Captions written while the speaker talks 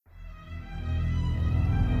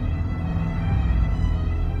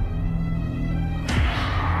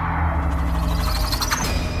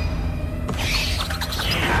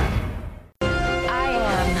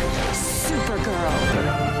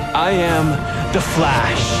The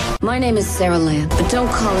Flash. My name is Sarah Lance, but don't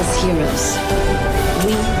call us heroes.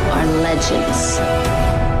 We are legends.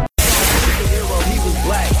 He was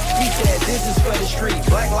black. He said, "This is for the street.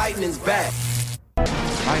 Black Lightning's back."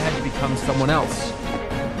 I had to become someone else.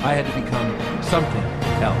 I had to become something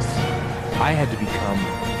else. I had to become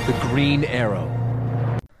the Green Arrow.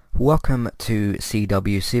 Welcome to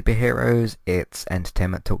CW Superheroes. It's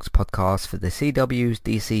Entertainment Talks podcast for the CW's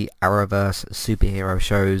DC Arrowverse superhero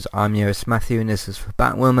shows. I'm Yost Matthew and this is for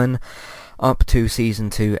Batwoman. Up to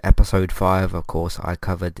Season 2, Episode 5. Of course, I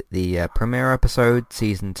covered the premiere episode,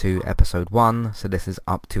 Season 2, Episode 1. So this is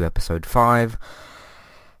up to Episode 5.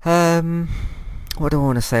 What do I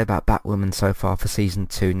want to say about Batwoman so far for Season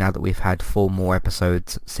 2 now that we've had 4 more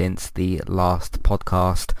episodes since the last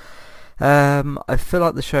podcast? I feel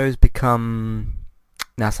like the show's become...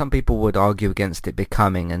 Now, some people would argue against it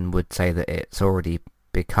becoming and would say that it's already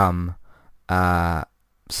become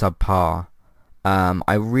subpar.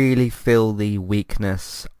 I really feel the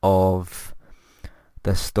weakness of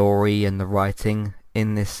the story and the writing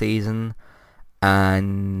in this season.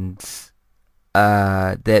 And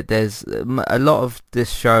there's a lot of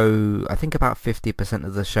this show, I think about 50%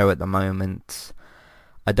 of the show at the moment,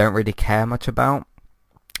 I don't really care much about.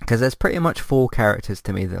 Because there's pretty much 4 characters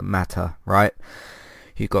to me that matter, right?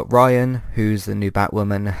 You've got Ryan, who's the new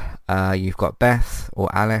Batwoman. You've got Beth, or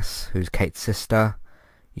Alice, who's Kate's sister.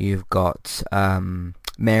 You've got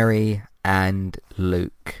Mary and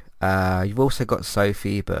Luke. You've also got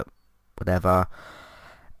Sophie, but whatever.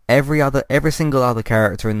 Every single other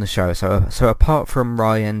character in the show. So apart from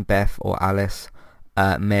Ryan, Beth, or Alice,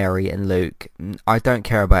 Mary and Luke, I don't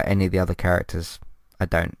care about any of the other characters. I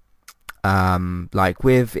don't. Like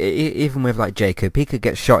even with like Jacob, he could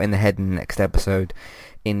get shot in the head in the next episode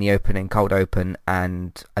in the opening cold open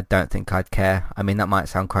and I don't think I'd care. I mean, that might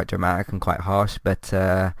sound quite dramatic and quite harsh, but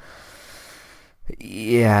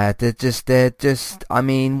yeah, they're just I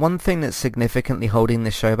mean, one thing that's significantly holding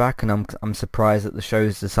this show back, and I'm surprised that the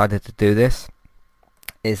show's decided to do this,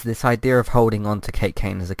 is this idea of holding on to Kate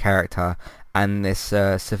Kane as a character. And this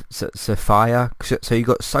Sophia, so you've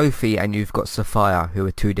got Sophie and you've got Sophia, who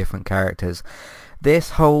are 2 different characters. This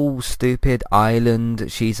whole stupid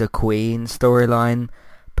island, she's a queen storyline,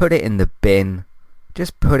 put it in the bin.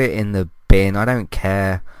 Just put it in the bin, I don't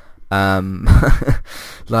care.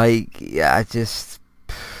 Like, yeah,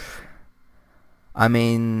 I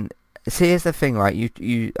mean, see, here's the thing, right?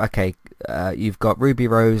 You've got Ruby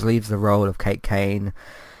Rose leaves the role of Kate Kane.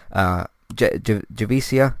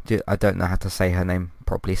 Javicia, I don't know how to say her name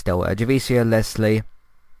properly still. Javicia Leslie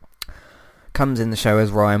comes in the show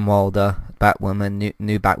as Ryan Wilder, Batwoman,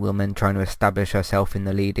 new Batwoman, trying to establish herself in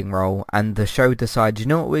the leading role. And the show decides, you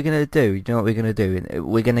know what we're going to do?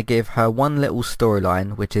 We're going to give her one little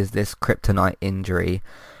storyline, which is this kryptonite injury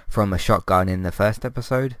from a shotgun in the first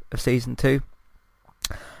episode of Season 2.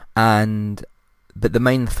 But the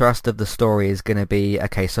main thrust of the story is going to be,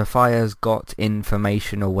 okay, Sophia's got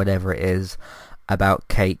information or whatever it is about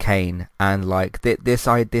Kate Kane, and like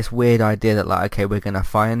this weird idea that like, okay, we're going to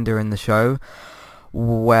find her in the show.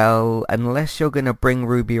 Well, unless you're going to bring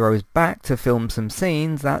Ruby Rose back to film some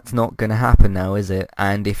scenes, that's not going to happen now, is it?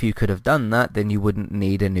 And if you could have done that, then you wouldn't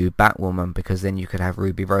need a new Batwoman, because then you could have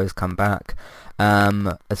Ruby Rose come back.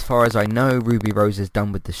 As far as I know, Ruby Rose is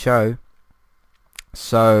done with the show,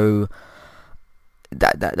 so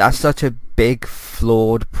that's such a big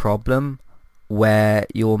flawed problem, where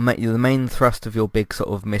the main thrust of your big sort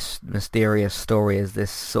of mysterious story is this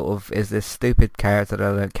stupid character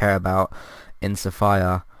that I don't care about in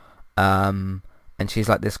Sophia, and she's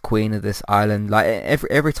like this queen of this island. Like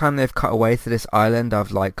every time they've cut away to this island,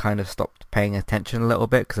 I've like kind of stopped paying attention a little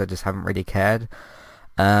bit because I just haven't really cared.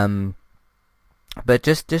 But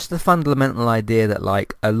just the fundamental idea that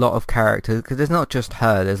like a lot of characters, because there's not just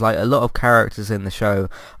her, there's like a lot of characters in the show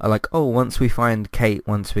are like, oh, once we find Kate,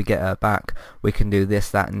 once we get her back, we can do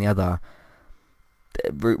this, that and the other.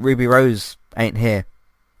 Ruby Rose ain't here.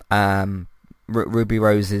 Ruby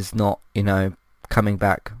Rose is not, coming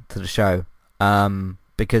back to the show.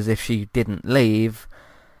 Because if she didn't leave,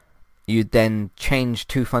 you'd then change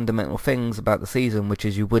 2 fundamental things about the season, which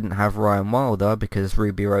is you wouldn't have Ryan Wilder because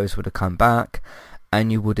Ruby Rose would have come back,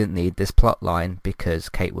 and you wouldn't need this plot line because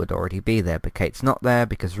Kate would already be there, but Kate's not there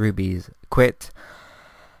because Ruby's quit.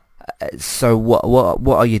 So what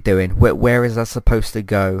are you doing? Where is that supposed to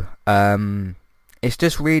go? It's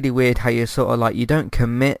just really weird how you sort of like, you don't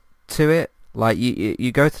commit to it. Like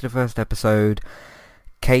you go to the first episode,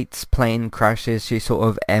 Kate's plane crashes, she's sort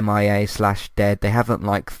of MIA/dead. They haven't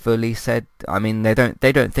like fully said, I mean they don't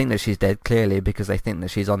think that she's dead clearly because they think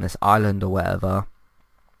that she's on this island or whatever.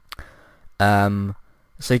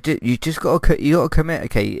 So you just got to commit.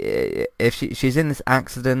 Okay, if she's in this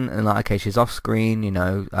accident and like, okay, she's off screen.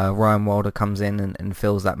 Ryan Wilder comes in and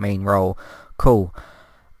fills that main role. Cool.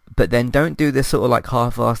 But then don't do this sort of like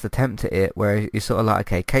half-assed attempt at it where you're sort of like,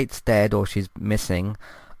 okay, Kate's dead or she's missing.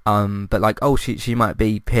 But like, oh, she might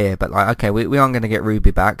be here, but like, okay, we aren't going to get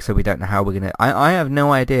Ruby back, so we don't know how we're going to... I have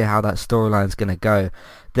no idea how that storyline's going to go.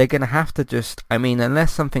 They're going to have to just... I mean,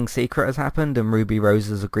 unless something secret has happened and Ruby Rose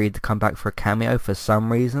has agreed to come back for a cameo for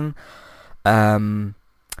some reason,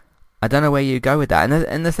 I don't know where you go with that.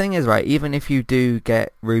 And the thing is, right, even if you do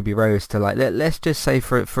get Ruby Rose to like... Let's just say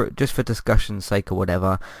for discussion's sake or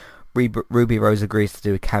whatever, Ruby Rose agrees to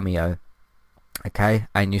do a cameo. Okay,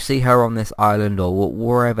 and you see her on this island or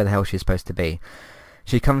wherever the hell she's supposed to be.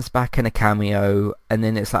 She comes back in a cameo, and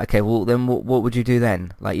then it's like, okay, well then what would you do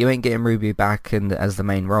then? Like, you ain't getting Ruby back as the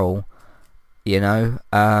main role,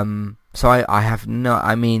 So I have no...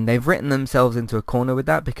 I mean, they've written themselves into a corner with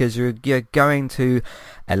that, because you're going to,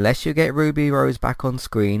 unless you get Ruby Rose back on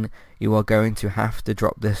screen, you are going to have to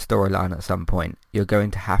drop this storyline at some point. You're going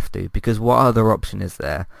to have to, because what other option is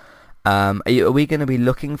there? Are we going to be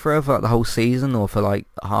looking for her for like the whole season or for like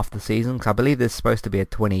half the season? Because I believe there's supposed to be a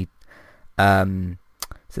 22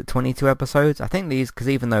 episodes? I think because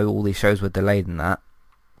even though all these shows were delayed in that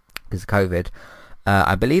because of COVID,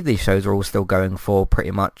 I believe these shows are all still going for pretty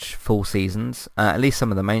much full seasons. At least some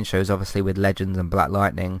of the main shows, obviously with Legends and Black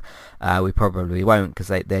Lightning, we probably won't, because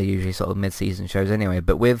they're usually sort of mid-season shows anyway.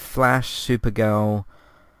 But with Flash, Supergirl,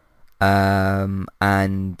 and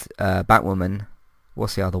Batwoman...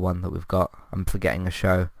 What's the other one that we've got? I'm forgetting a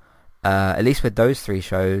show. At least with those three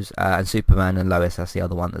shows, and Superman and Lois, that's the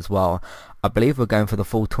other one as well. I believe we're going for the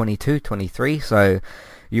full 22, 23, so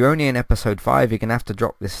you're only in episode 5, you're going to have to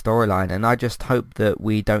drop this storyline, and I just hope that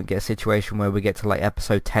we don't get a situation where we get to like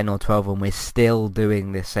episode 10 or 12 and we're still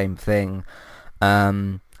doing this same thing.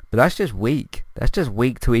 But that's just weak. That's just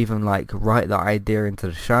weak to even like write that idea into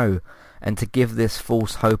the show, and to give this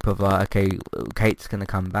false hope of okay, Kate's going to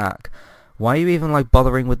come back. Why are you even like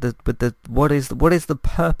bothering with the what is the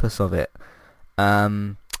purpose of it?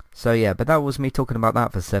 So yeah, but that was me talking about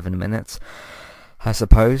that for 7 minutes, I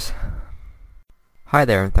suppose. Hi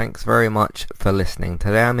there, and thanks very much for listening.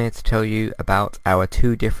 Today I'm here to tell you about our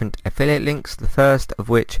 2 different affiliate links. The first of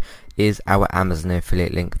which is our Amazon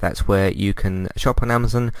affiliate link. That's where you can shop on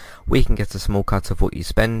Amazon. We can get a small cut of what you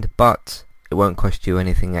spend, but it won't cost you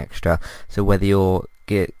anything extra. So whether you're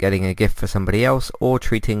getting a gift for somebody else or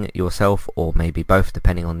treating yourself, or maybe both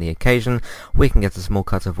depending on the occasion, we can get a small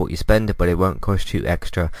cut of what you spend, but it won't cost you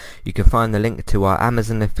extra. You can find the link to our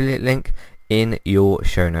Amazon affiliate link in your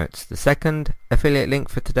show notes. The second affiliate link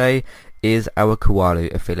for today is our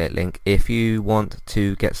Kualu affiliate link. If you want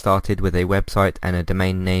to get started with a website and a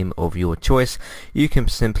domain name of your choice, you can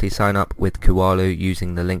simply sign up with Kualu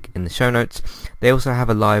using the link in the show notes. They also have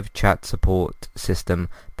a live chat support system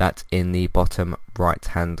that's in the bottom right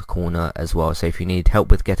hand corner as well. So if you need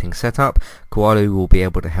help with getting set up, Kualu will be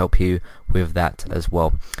able to help you with that as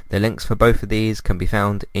well. The links for both of these can be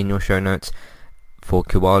found in your show notes for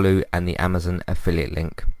Kualu and the Amazon affiliate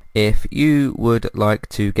link. If you would like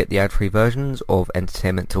to get the ad-free versions of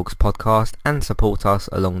Entertainment Talks podcast and support us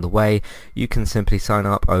along the way, you can simply sign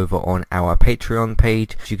up over on our Patreon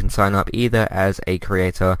page. You can sign up either as a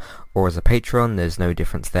creator or as a patron. There's no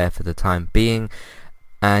difference there for the time being,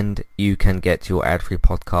 and you can get your ad-free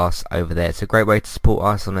podcasts over there. It's a great way to support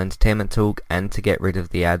us on Entertainment Talk and to get rid of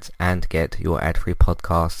the ads and get your ad-free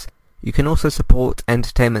podcasts. You can also support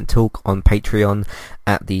Entertainment Talk on Patreon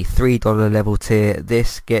at the $3 level tier.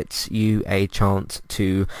 This gets you a chance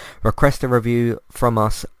to request a review from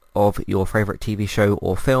us of your favourite TV show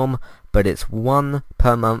or film, but it's one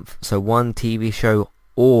per month, so one TV show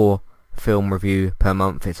or film review per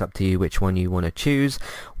month. It's up to you which one you want to choose.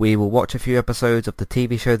 We will watch a few episodes of the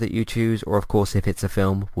TV show that you choose, or of course if it's a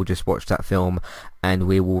film, we'll just watch that film and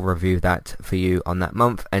we will review that for you on that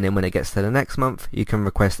month. And then when it gets to the next month, you can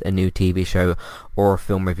request a new TV show or a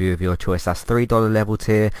film review of your choice. That's $3 level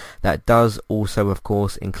tier. That does also of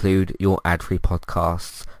course include your ad-free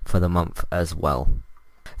podcasts for the month as well.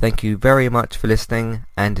 Thank you very much for listening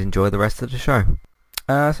and enjoy the rest of the show.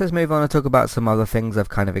 So let's move on and talk about some other things. I've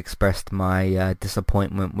kind of expressed my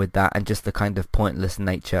disappointment with that and just the kind of pointless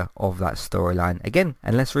nature of that storyline. Again,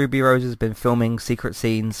 unless Ruby Rose has been filming secret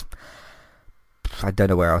scenes, I don't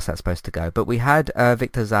know where else that's supposed to go. But we had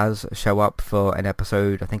Victor Zsasz show up for an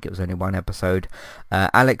episode. I think it was only one episode.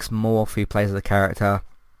 Alex Morph, who plays the character.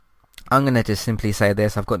 I'm going to just simply say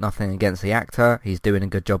this. I've got nothing against the actor. He's doing a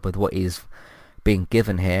good job with what he's being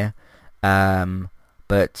given here.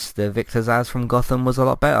 But the Victor Zsasz from Gotham was a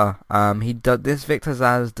lot better. This Victor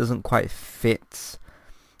Zsasz doesn't quite fit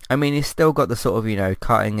I mean, he's still got the sort of,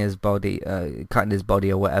 cutting his body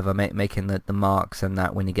or whatever, making the marks and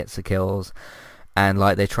that when he gets the kills. And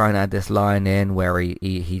like they try and add this line in where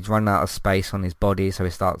he's run out of space on his body, so he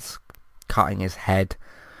starts cutting his head,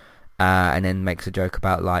 and then makes a joke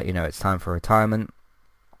about like, it's time for retirement.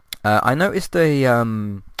 I noticed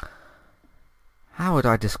how would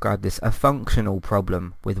I describe this? A functional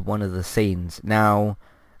problem with one of the scenes. Now,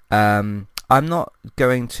 I'm not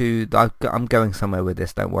going to... I'm going somewhere with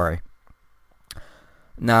this, don't worry.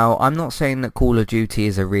 Now, I'm not saying that Call of Duty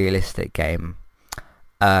is a realistic game.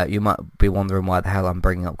 You might be wondering why the hell I'm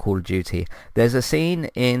bringing up Call of Duty. There's a scene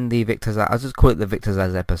in the Victor Zsasz... I'll just call it the Victor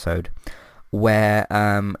Zsasz episode, where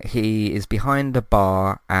he is behind a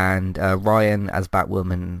bar and Ryan, as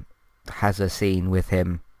Batwoman, has a scene with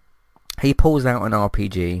him. He pulls out an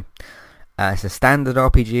RPG. It's a standard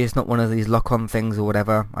RPG. It's not one of these lock-on things or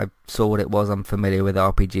whatever. I saw what it was. I'm familiar with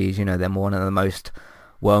RPGs. They're one of the most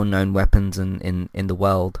well-known weapons in the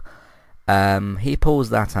world. He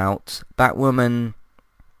pulls that out. Batwoman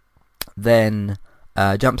then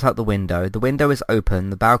jumps out the window. The window is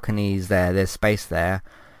open. The balcony is there. There's space there.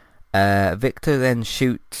 Victor then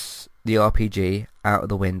shoots the RPG out of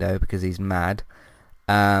the window because he's mad.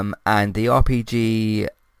 And the RPG...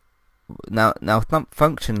 Now,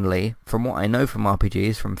 functionally, from what I know from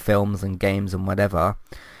RPGs, from films and games and whatever,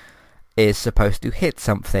 is supposed to hit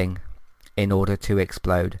something in order to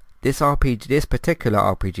explode. This particular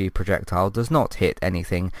RPG projectile does not hit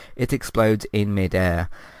anything. It explodes in mid-air.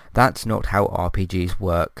 That's not how RPGs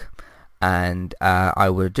work. And I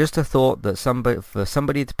would just have thought that for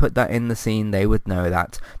somebody to put that in the scene, they would know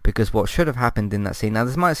that, because what should have happened in that scene. Now,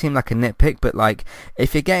 this might seem like a nitpick, but like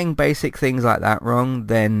if you're getting basic things like that wrong,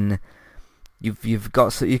 then you've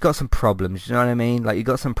got some problems. You know what I mean? Like, you've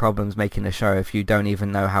got some problems making a show if you don't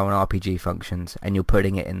even know how an RPG functions and you're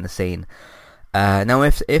putting it in the scene. Now,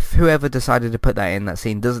 if whoever decided to put that in that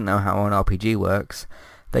scene doesn't know how an RPG works,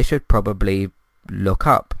 they should probably look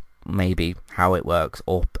up maybe how it works,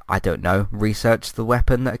 or I don't know, research the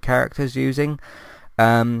weapon that a character's using.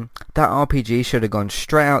 That RPG should have gone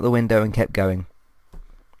straight out the window and kept going.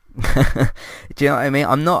 Do you know what I mean?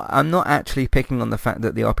 I'm not actually picking on the fact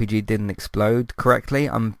that the RPG didn't explode correctly.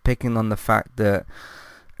 I'm picking on the fact that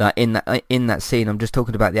in that scene, I'm just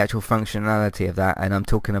talking about the actual functionality of that, and I'm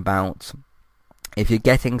talking about if you're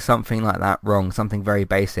getting something like that wrong, something very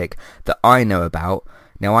basic that I know about.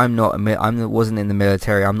 Now, I wasn't in the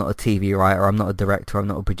military. I'm not a TV writer. I'm not a director. I'm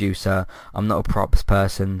not a producer. I'm not a props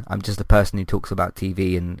person. I'm just a person who talks about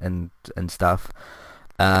TV and stuff.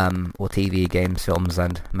 Or TV, games, films,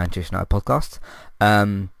 and Manchester United podcasts.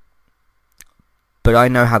 But I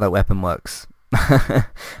know how that weapon works.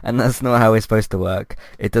 And that's not how it's supposed to work.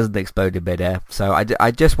 It doesn't explode in midair. So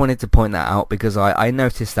I just wanted to point that out, because I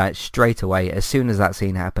noticed that straight away as soon as that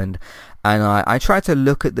scene happened. And I tried to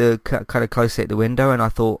look at the kind of closely at the window, and I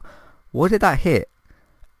thought, what did that hit?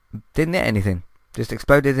 Didn't hit anything. Just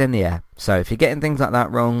exploded in the air. So if you're getting things like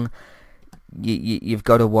that wrong, you've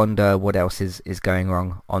got to wonder what else is going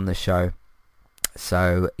wrong on the show.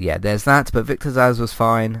 So yeah, there's that. But Victor Zsasz was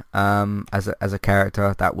fine as a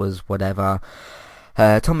character. That was whatever.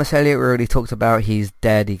 Thomas Elliot we already talked about. He's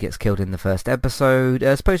dead. He gets killed in the first episode.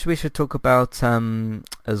 I suppose we should talk about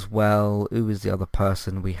as well, who was the other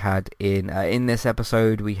person we had in this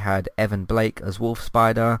episode. We had Evan Blake as Wolf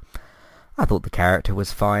Spider. I thought the character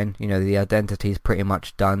was fine. The identity's pretty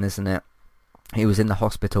much done, isn't it? He was in the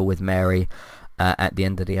hospital with Mary at the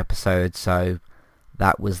end of the episode, so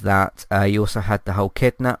that was that. You also had the whole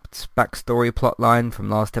kidnapped backstory plotline from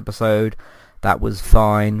last episode. That was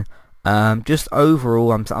fine. Just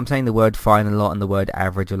overall, I'm saying the word fine a lot and the word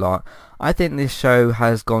average a lot. I think this show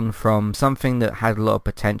has gone from something that had a lot of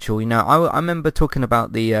potential. I remember talking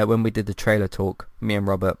about the when we did the trailer talk, me and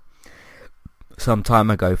Robert, some time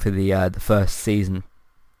ago for the first season.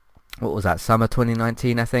 What was that? Summer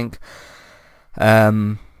 2019, I think.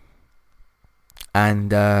 I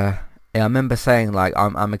remember saying, like,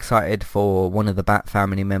 I'm excited for one of the Bat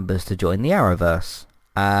family members to join the Arrowverse.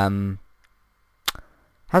 Hasn't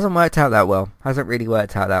worked out that well. Hasn't really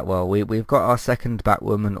worked out that well. We've got our second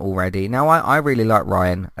Batwoman already. Now, I really like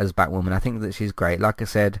Ryan as Batwoman. I think that she's great. Like I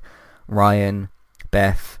said, Ryan,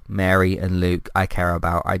 Beth, Mary, and Luke I care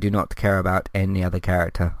about. I do not care about any other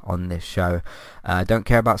character on this show. I don't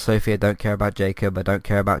care about Sophie. I don't care about Jacob. I don't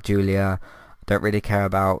care about Julia. I don't really care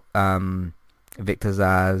about Victor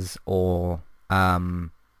Zsasz or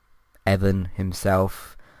Evan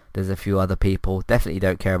himself. There's a few other people. Definitely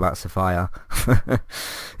don't care about Sophia.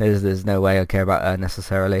 There's no way I care about her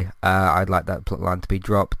necessarily. I'd like that plotline to be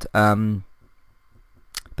dropped. But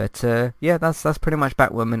But yeah, that's pretty much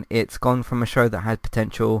Batwoman. It's gone from a show that had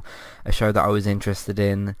potential, a show that I was interested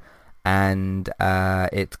in, and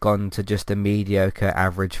it's gone to just a mediocre,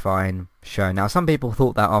 average, fine show. Now, some people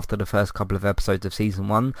thought that after the first couple of episodes of season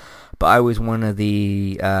 1, but I was one of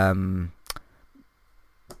the I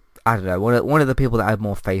don't know, one of the people that had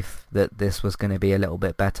more faith that this was going to be a little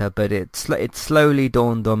bit better. But it slowly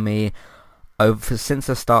dawned on me since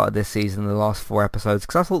the start of this season, the last 4 episodes,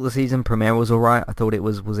 because I thought the season premiere was alright. I thought it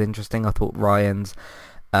was interesting. I thought Ryan's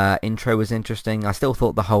intro was interesting. I still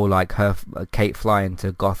thought the whole Kate flying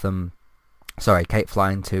to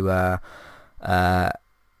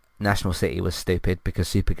National City was stupid, because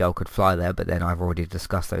Supergirl could fly there, but then I've already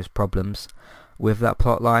discussed those problems with that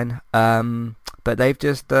plot line. But they've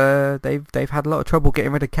just they've had a lot of trouble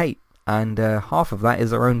getting rid of Kate, and half of that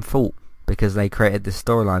is their own fault, because they created this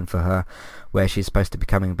storyline for her where she's supposed to be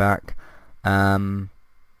coming back.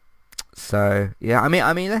 So yeah, I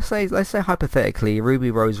mean, let's say hypothetically,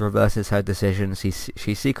 Ruby Rose reverses her decision.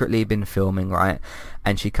 She's secretly been filming, right,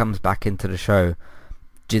 and she comes back into the show.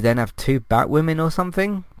 Do you then have 2 Batwomen or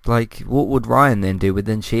something? Like, what would Ryan then do? Would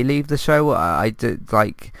then she leave the show?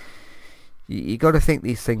 You got to think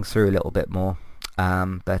these things through a little bit more.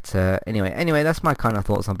 But anyway, that's my kind of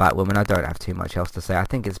thoughts on Batwoman. I don't have too much else to say. I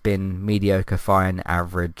think it's been mediocre, fine,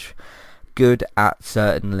 average, good at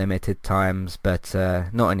certain limited times, but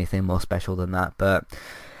not anything more special than that. But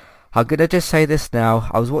I'm gonna just say this now.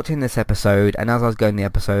 I was watching this episode, and as I was go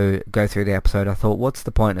through the episode, I thought, what's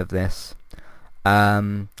the point of this?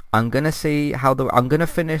 I'm gonna see I'm gonna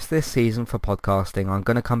finish this season for podcasting. I'm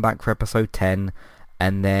gonna come back for episode 10.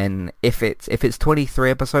 And then if it's 23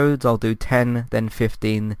 episodes, I'll do 10, then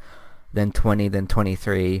 15, then 20, then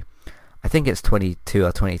 23. I think it's 22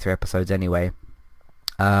 or 23 episodes anyway.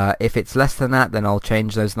 If it's less than that, then I'll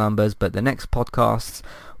change those numbers. But the next podcasts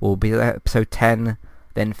will be episode 10,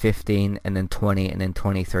 then 15, and then 20, and then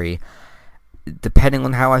 23. Depending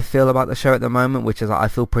on how I feel about the show at the moment, which is I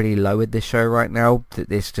feel pretty low with this show right now.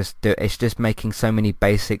 It's just making so many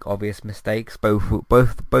basic, obvious mistakes, both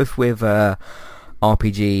with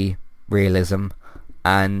RPG realism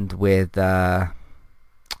and with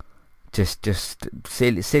just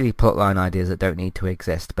silly plotline ideas that don't need to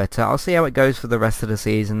exist. But I'll see how it goes for the rest of the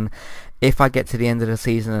season. If I get to the end of the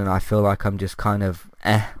season and I feel like I'm just kind of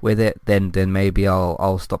with it, then maybe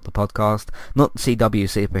I'll stop the podcast. Not CW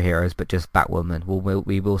superheroes, but just Batwoman.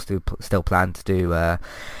 We will still plan to do the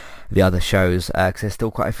other shows, because there's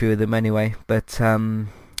still quite a few of them anyway. But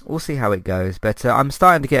we'll see how it goes. But I'm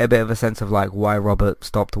starting to get a bit of a sense of like why Robert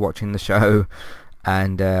stopped watching the show,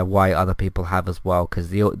 and why other people have as well, because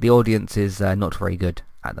the audience is not very good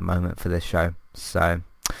at the moment for this show. So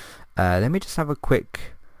let me just have a quick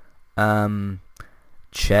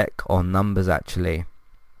check on numbers actually,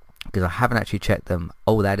 because I haven't actually checked them.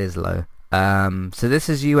 Oh, that is low. So this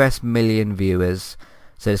is US million viewers,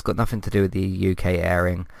 so it's got nothing to do with the UK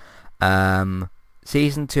airing.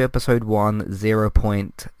 Season 2 episode 1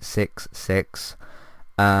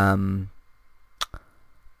 0.66.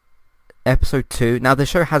 Episode 2, now the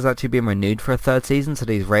show has actually been renewed for a 3rd season, so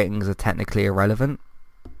these ratings are technically irrelevant.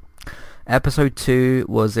 Episode 2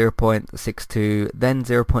 was 0.62, then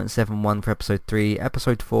 0.71 for episode 3.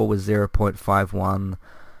 Episode 4 was 0.51,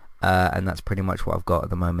 and that's pretty much what I've got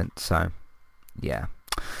at the moment, so yeah.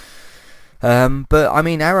 But I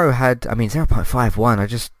mean, Arrow had 0.51. I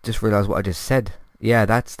just realised what I just said. Yeah,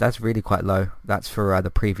 that's really quite low. That's for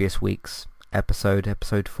the previous week's episode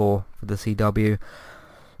 4 for the CW.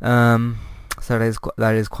 So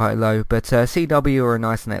that is quite low. But CW are a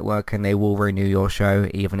nice network, and they will renew your show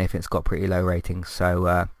even if it's got pretty low ratings.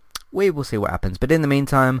 So we will see what happens. But in the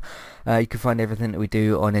meantime, you can find everything that we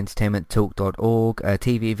do on entertainmenttalk.org.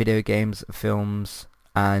 TV, video games, films,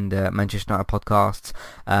 and Manchester United podcasts.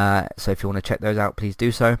 So if you want to check those out, please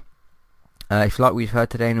do so. If you like what you've heard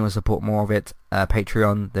today and you want to support more of it,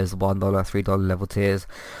 Patreon, there's the $1, $3 level tiers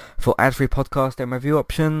for ad-free podcast and review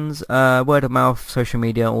options, word of mouth, social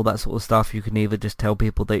media, all that sort of stuff. You can either just tell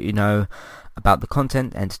people that you know about the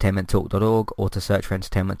content, entertainmenttalk.org, or to search for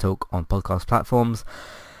Entertainment Talk on podcast platforms.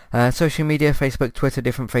 Social media, Facebook, Twitter,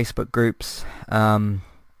 different Facebook groups.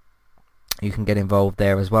 You can get involved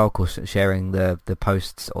there as well, of course, sharing the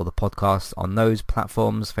posts or the podcasts on those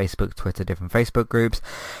platforms, Facebook, Twitter, different Facebook groups.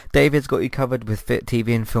 David's got you covered with fit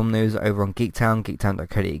TV and film news over on Geektown,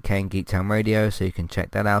 geektown.co.uk and Geektown Radio, so you can check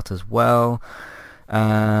that out as well.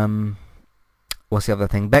 What's the other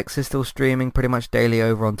thing? Bex is still streaming pretty much daily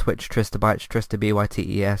over on Twitch, Trista Bytes, Trista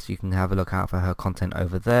Bytes. You can have a look out for her content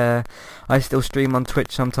over there. I still stream on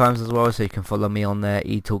Twitch sometimes as well, so you can follow me on there,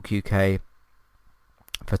 eTalk UK.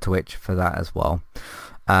 For Twitch for that as well.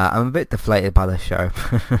 I'm a bit deflated by the show,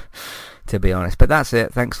 to be honest. But that's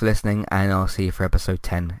it. Thanks for listening, and I'll see you for episode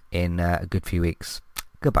 10 in a good few weeks.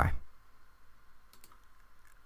 Goodbye.